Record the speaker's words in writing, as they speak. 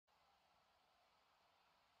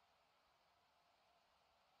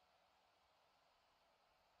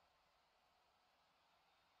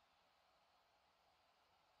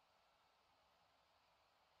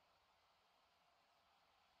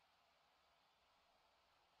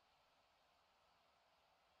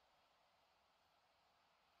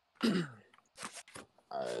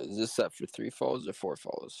Is this set for 3 falls or 4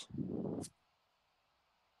 falls?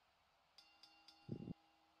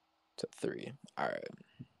 To 3. Alright.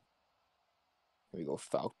 Here we go.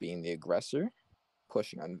 Falk being the aggressor.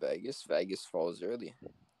 Pushing on Vegas. Vegas falls early.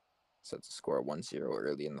 Sets a score 1-0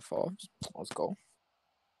 early in the falls. Let's go.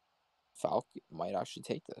 Falk might actually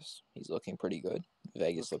take this. He's looking pretty good.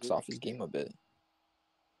 Vegas looks off his game a bit.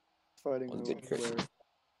 Fighting who?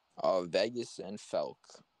 Vegas and Falk.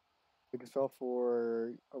 Vegas fell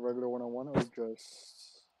for a regular 1-on-1 or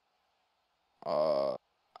just...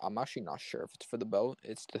 I'm actually not sure if it's for the belt.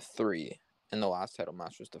 It's the 3. And the last title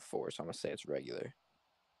match was the 4, so I'm going to say it's regular.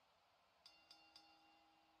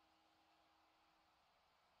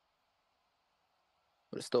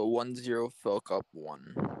 But it's still 1-0, Falk up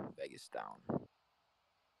 1. Vegas down.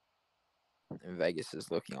 And Vegas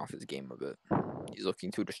is looking off his game a bit. He's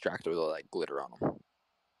looking too distracted with all that glitter on him.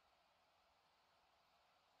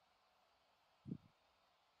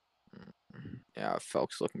 Yeah,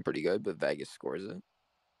 Falk's looking pretty good, but Vegas scores it.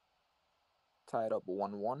 Tied up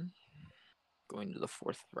 1-1. Going to the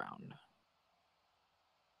 4th round.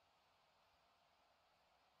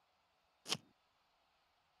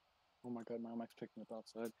 Oh my god, my mic's picking up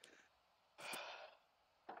outside.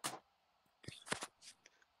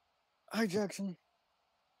 Hi, Jackson.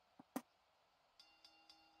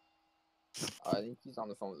 I think he's on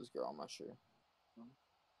the phone with this girl. I'm not sure.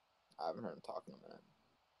 I haven't heard him talk in a minute.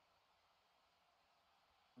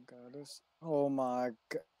 Oh god, this. Oh my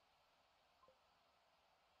god.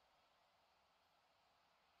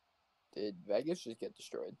 Did Vegas just get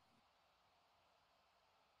destroyed?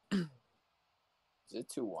 Is it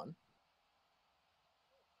 2-1?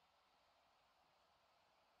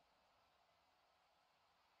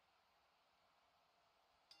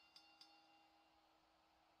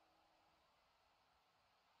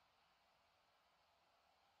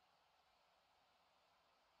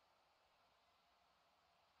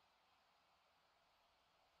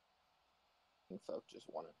 I think Falk just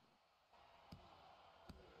won it.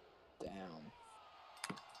 Damn.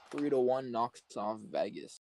 3-1 knocks off Vegas.